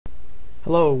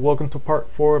Hello, welcome to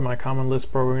part 4 of my Common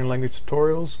Lisp Programming Language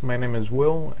tutorials. My name is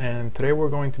Will, and today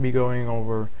we're going to be going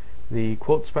over the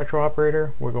quote spectral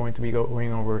operator. We're going to be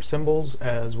going over symbols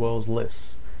as well as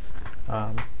lists.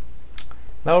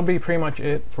 That'll be pretty much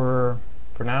it for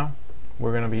now.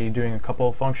 We're going to be doing a couple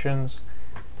of functions.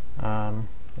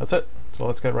 That's it, so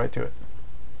let's get right to it.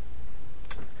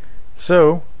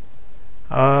 So,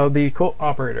 the quote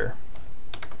operator.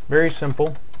 Very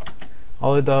simple.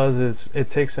 All it does is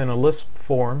it takes in a Lisp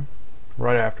form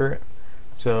right after it.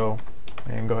 So,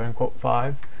 and go ahead and quote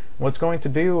 5. What's going to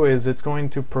do is it's going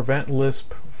to prevent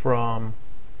Lisp from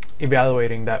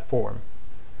evaluating that form.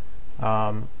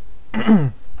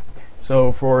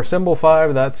 So for symbol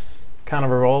 5, that's kind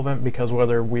of irrelevant because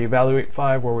whether we evaluate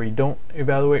 5 or we don't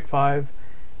evaluate 5,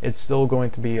 it's still going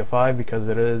to be a 5 because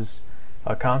it is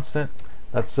a constant.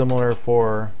 That's similar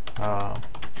for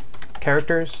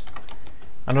characters.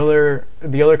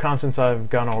 The other constants I've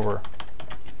gone over,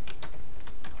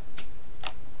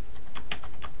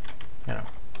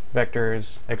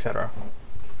 vectors, etc.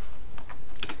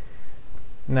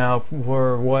 Now,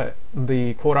 for what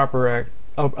the quote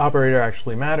operator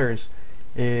actually matters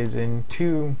is in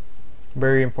two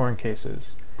very important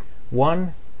cases.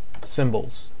 One,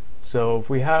 symbols. So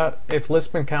if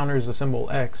Lisp encounters the symbol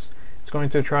X, it's going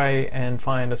to try and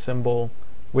find a symbol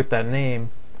with that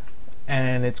name,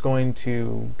 and it's going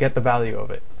to get the value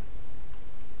of it.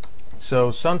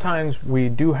 So sometimes we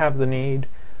do have the need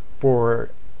for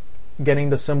getting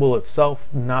the symbol itself,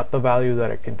 not the value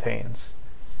that it contains.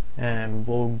 And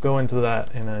we'll go into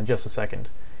that in just a second.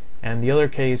 And the other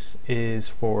case is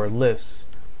for lists.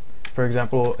 For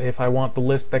example, if I want the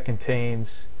list that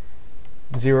contains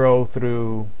 0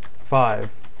 through 5,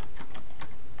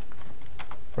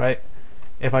 right?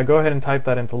 If I go ahead and type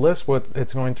that into Lisp, what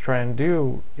it's going to try and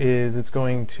do is it's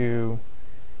going to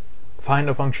find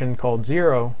a function called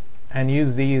 0 and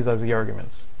use these as the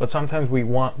arguments. But sometimes we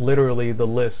want literally the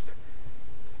list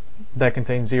that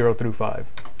contains 0 through 5.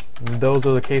 And those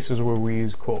are the cases where we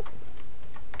use quote.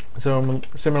 So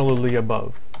similarly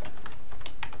above.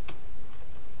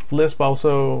 Lisp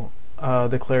also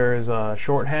declares a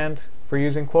shorthand for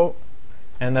using quote,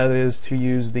 and that is to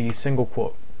use the single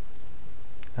quote.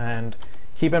 And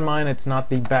keep in mind it's not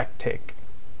the backtick,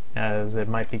 as it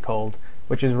might be called,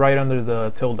 which is right under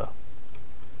the tilde.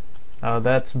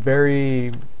 That's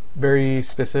very, very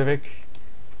specific.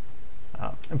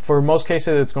 For most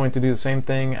cases it's going to do the same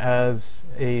thing as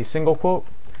a single quote.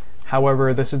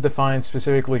 However, this is defined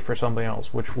specifically for something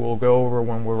else, which we'll go over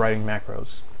when we're writing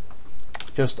macros.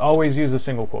 Just always use a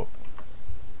single quote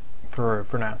for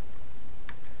now.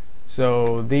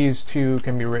 So these two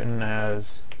can be written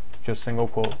as just single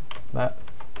quote that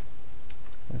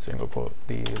and single quote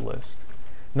the list.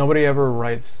 Nobody ever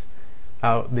writes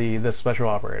out the special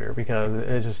operator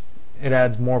because it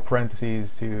adds more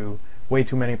parentheses to way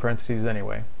too many parentheses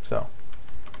anyway. So,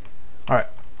 alright,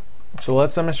 so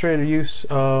let's demonstrate the use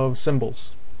of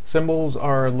symbols. Symbols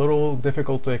are a little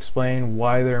difficult to explain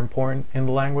why they're important in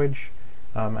the language.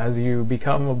 As you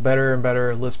become a better and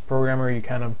better Lisp programmer, you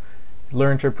kind of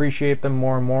learn to appreciate them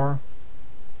more and more.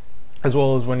 As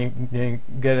well as when you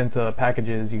get into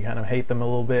packages, you kind of hate them a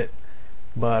little bit,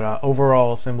 but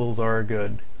overall symbols are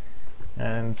good.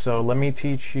 And so let me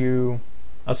teach you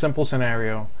a simple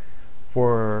scenario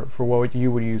for what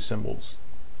you would use symbols.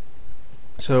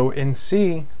 So in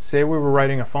C, say we were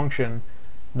writing a function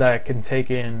that can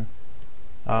take in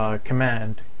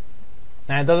command,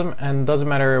 and it doesn't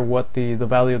matter what the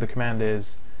value of the command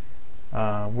is.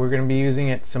 We're going to be using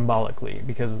it symbolically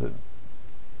because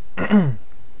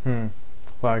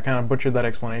Well, I kind of butchered that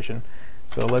explanation.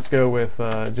 So let's go with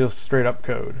just straight up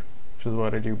code, which is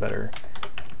what I do better.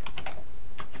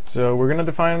 So we're going to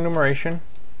define a numeration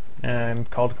and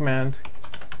call the command,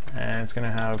 and it's going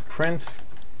to have print,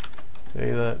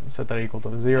 set that equal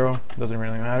to 0, doesn't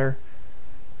really matter,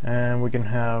 and we can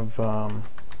have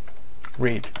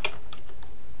read.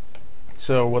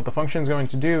 So what the function is going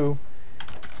to do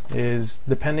is,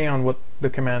 depending on what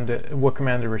command it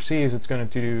receives, it's going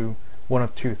to do one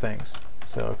of two things.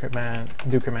 So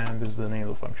do command is the name of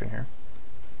the function here.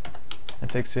 It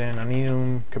takes in an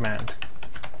enum command.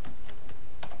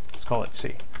 Let's call it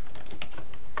C.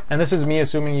 And this is me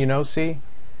assuming you know C.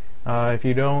 If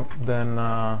you don't, then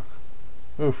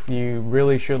you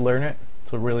really should learn it.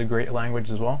 It's a really great language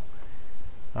as well.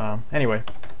 Anyway,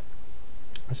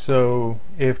 so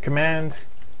if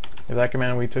that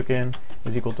command we took in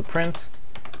is equal to print,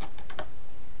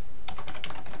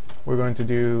 we're going to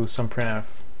do some printf.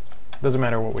 Doesn't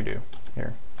matter what we do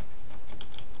here.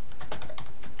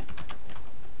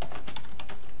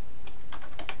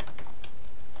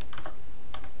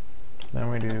 Then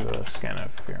we do a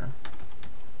scanf here.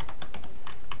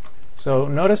 So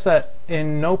notice that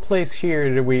in no place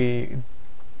here are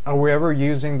we ever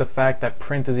using the fact that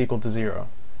print is equal to 0.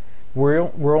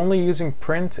 We're only using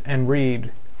print and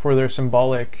read for their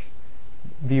symbolic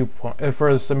viewpoint,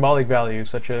 for the symbolic values,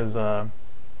 such as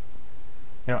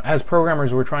as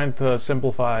programmers, we're trying to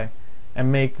simplify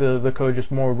and make the code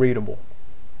just more readable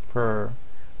for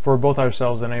both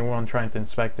ourselves and anyone trying to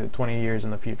inspect it 20 years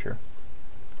in the future.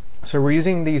 So we're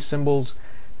using these symbols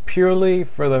purely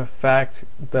for the fact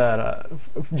that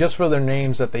just for their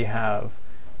names that they have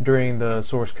during the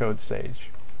source code stage.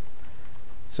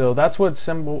 So that's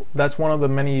one of the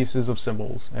many uses of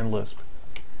symbols in Lisp.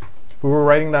 If we were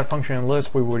writing that function in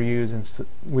Lisp, we would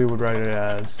write it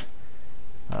as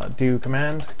do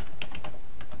command.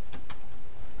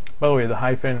 By the way, the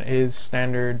hyphen is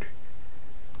standard,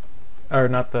 or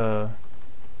not the,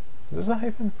 is this a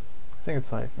hyphen? I think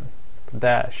it's a hyphen. The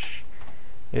dash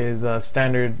is a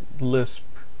standard Lisp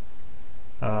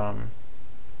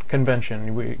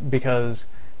convention, because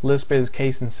Lisp is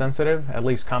case insensitive, at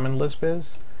least common Lisp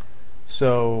is.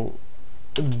 So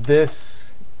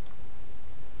this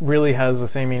really has the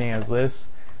same meaning as this.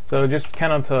 So just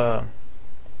kind of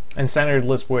in standard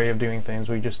Lisp way of doing things,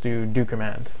 we just do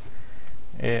command.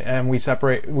 And we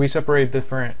separate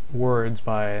different words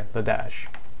by the dash.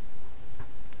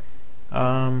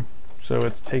 So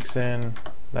it takes in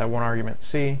that one argument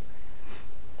C,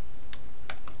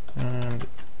 and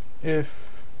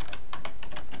if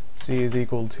C is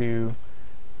equal to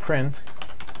print,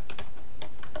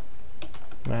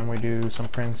 then we do some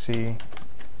print C,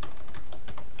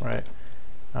 right?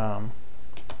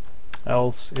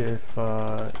 Else, if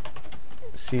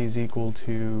C is equal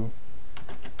to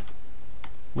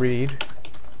read,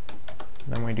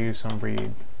 then we do some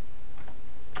read.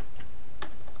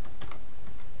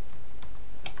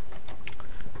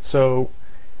 So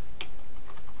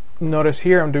notice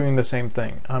here I'm doing the same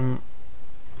thing. I'm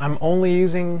only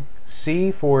using C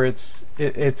for its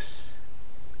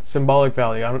symbolic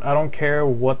value. I don't care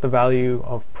what the value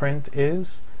of print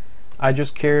is. I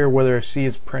just care whether C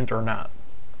is print or not.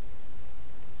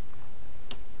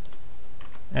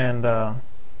 And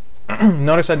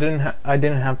notice I didn't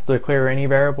have to declare any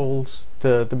variables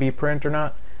to be print or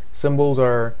not. Symbols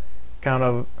are kind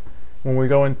of, when we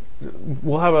go in,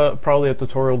 we'll have probably a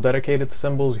tutorial dedicated to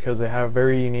symbols because they have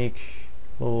very unique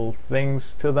little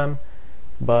things to them.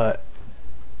 But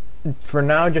for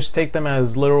now, just take them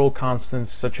as literal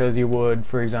constants, such as you would,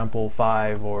 for example,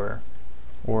 5 or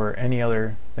any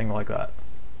other thing like that.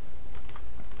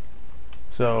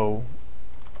 So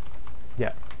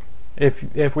yeah,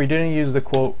 if we didn't use the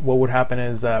quote, what would happen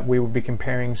is that we would be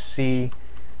comparing C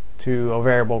to a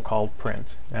variable called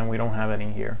print, and we don't have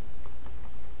any here.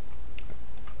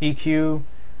 EQ,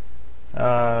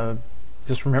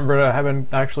 just remember that I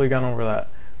haven't actually gone over that,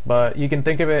 but you can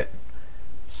think of it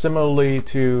similarly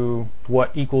to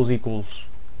what equals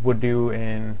would do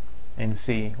in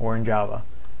C or in Java.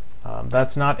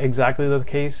 That's not exactly the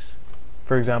case.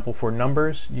 For example, for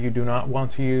numbers, you do not want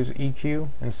to use EQ.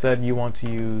 Instead, you want to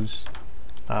use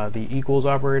the equals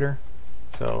operator.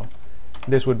 So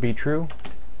this would be true,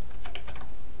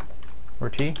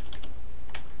 or T.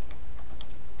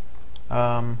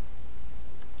 And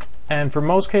for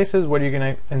most cases, what you're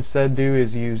going to instead do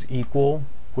is use equal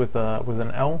with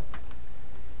an L.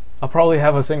 I'll probably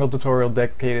have a single tutorial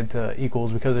dedicated to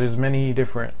equals because there's many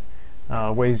different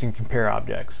ways you can compare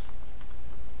objects.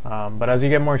 But as you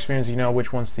get more experience, you know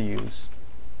which ones to use.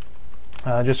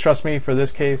 Just trust me, for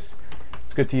this case,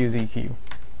 it's good to use EQ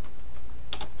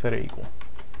instead of equal.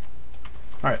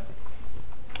 Alright.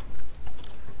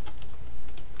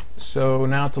 So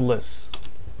now to lists.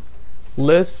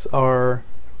 Lists are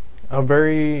a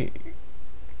very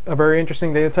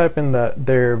interesting data type in that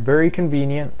they're very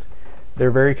convenient,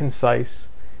 they're very concise,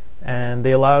 and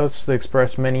they allow us to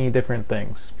express many different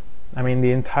things. I mean,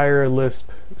 the entire Lisp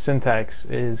syntax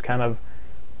is kind of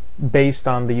based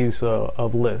on the use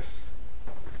of lists,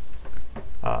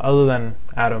 other than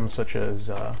atoms such as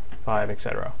 5,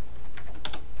 etc.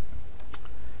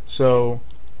 So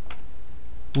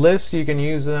lists, you can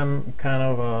use them kind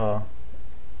of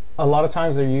a lot of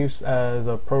times they're used as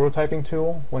a prototyping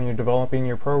tool. When you're developing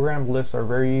your program, lists are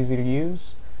very easy to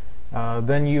use.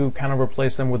 Then you kind of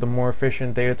replace them with a more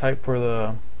efficient data type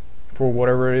for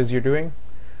whatever it is you're doing.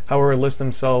 However, lists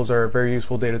themselves are very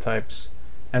useful data types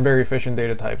and very efficient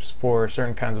data types for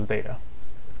certain kinds of data.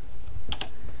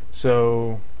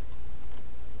 So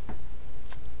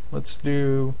let's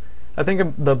do, I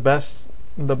think the best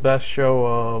show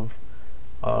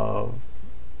of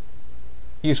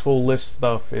useful list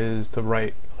stuff is to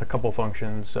write a couple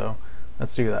functions, so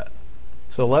let's do that.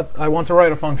 So I want to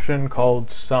write a function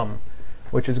called sum,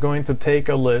 which is going to take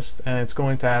a list and it's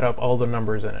going to add up all the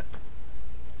numbers in it.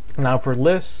 Now for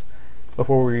lists,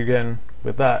 before we begin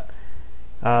with that,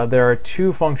 there are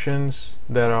two functions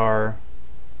that are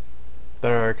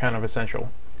kind of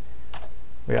essential.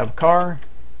 We have car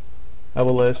of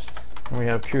a list, and we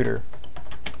have cooter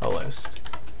a list.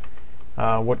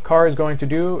 What car is going to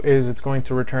do is it's going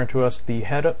to return to us the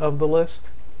head of the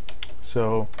list.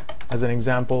 So as an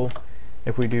example,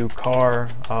 if we do car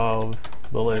of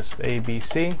the list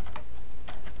ABC,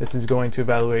 this is going to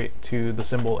evaluate to the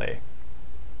symbol A.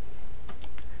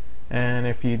 And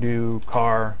if you do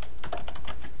car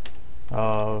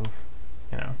of,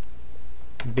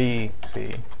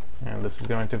 BC, and this is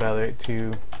going to evaluate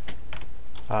to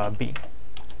B,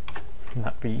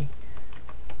 not B.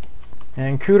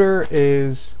 And cooter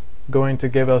is going to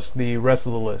give us the rest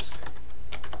of the list.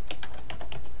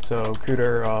 So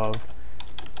cooter of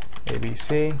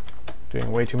ABC,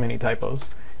 doing way too many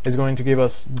typos, is going to give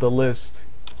us the list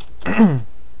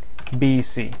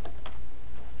BC.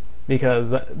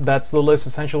 Because that's the list.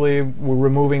 Essentially, we're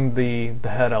removing the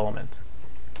head element.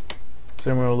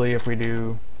 Similarly, if we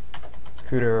do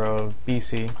cooter of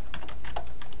BC,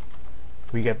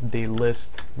 we get the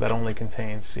list that only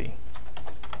contains C.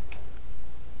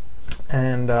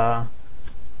 And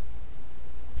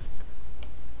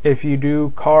if you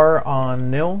do car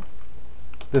on nil,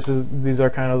 these are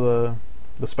kind of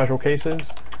the special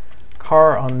cases.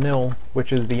 Car on nil,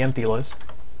 which is the empty list,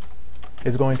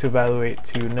 is going to evaluate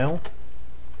to nil,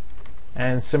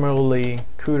 and similarly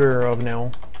cooter of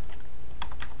nil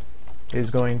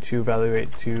is going to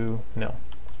evaluate to nil.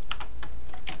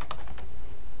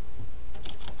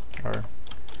 Or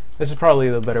this is probably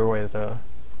the better way to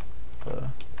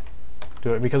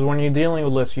do it, because when you're dealing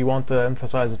with lists, you want to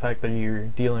emphasize the fact that you're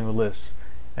dealing with lists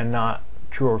and not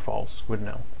true or false with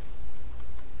nil.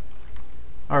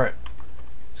 Alright,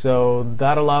 so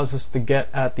that allows us to get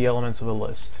at the elements of a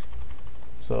list.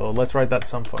 So let's write that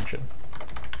sum function.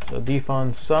 So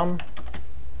defun sum.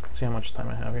 Let's see how much time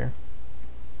I have here.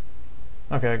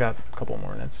 Okay, I got a couple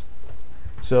more minutes.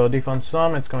 So defun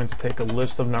sum, it's going to take a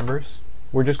list of numbers.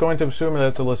 We're just going to assume that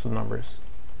it's a list of numbers.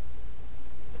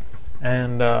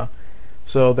 And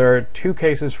so there are two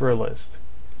cases for a list.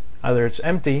 Either it's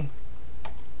empty,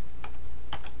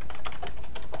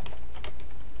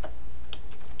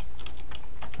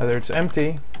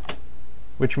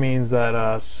 which means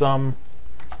that sum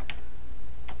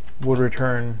would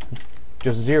return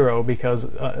just 0 because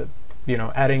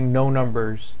adding no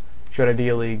numbers should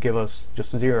ideally give us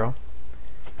just 0.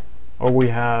 Or we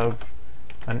have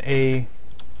an A,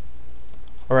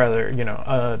 or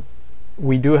rather,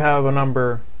 we do have a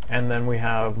number and then we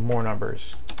have more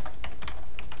numbers.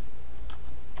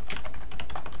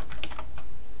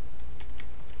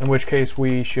 In which case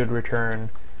we should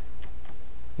return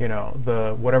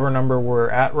the whatever number we're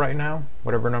at right now,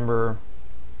 whatever number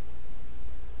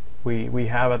we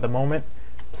have at the moment,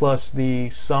 plus the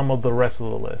sum of the rest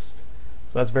of the list.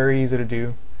 So that's very easy to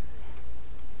do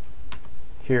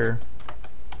here.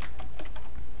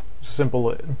 It's a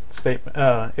simple statement,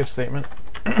 if statement.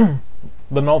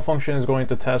 The null function is going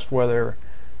to test whether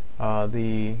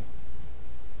the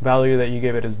value that you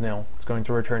give it is nil. It's going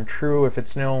to return true if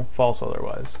it's nil, false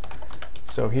otherwise.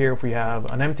 So here, if we have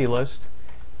an empty list,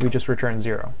 we just return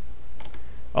 0.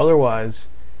 Otherwise,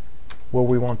 what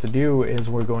we want to do is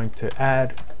we're going to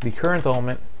add the current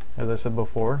element, as I said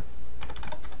before,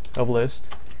 of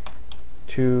list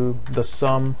to the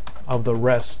sum of the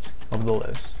rest of the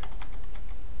list.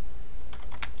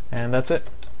 And that's it.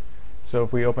 So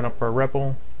if we open up our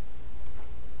REPL,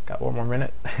 got one more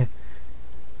minute.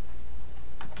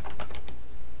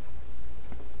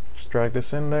 Just drag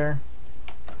this in there.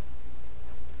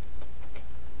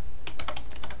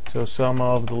 So sum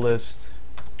of the list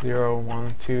 0,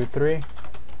 1, 2, 3.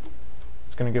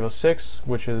 It's going to give us 6,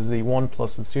 which is the 1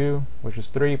 plus the 2, which is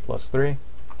 3 plus 3.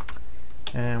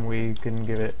 And we can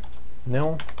give it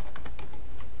nil.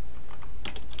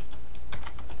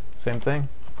 Same thing.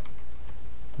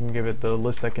 You can give it the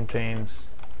list that contains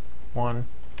 1,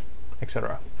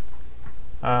 etc.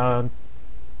 I'm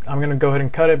going to go ahead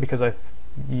and cut it because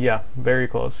yeah, very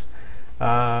close.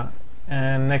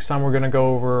 And next time we're going to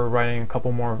go over writing a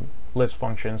couple more list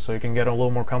functions so you can get a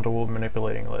little more comfortable with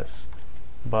manipulating lists.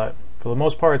 But for the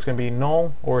most part, it's going to be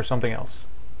null or something else.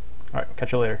 Alright,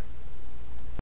 catch you later.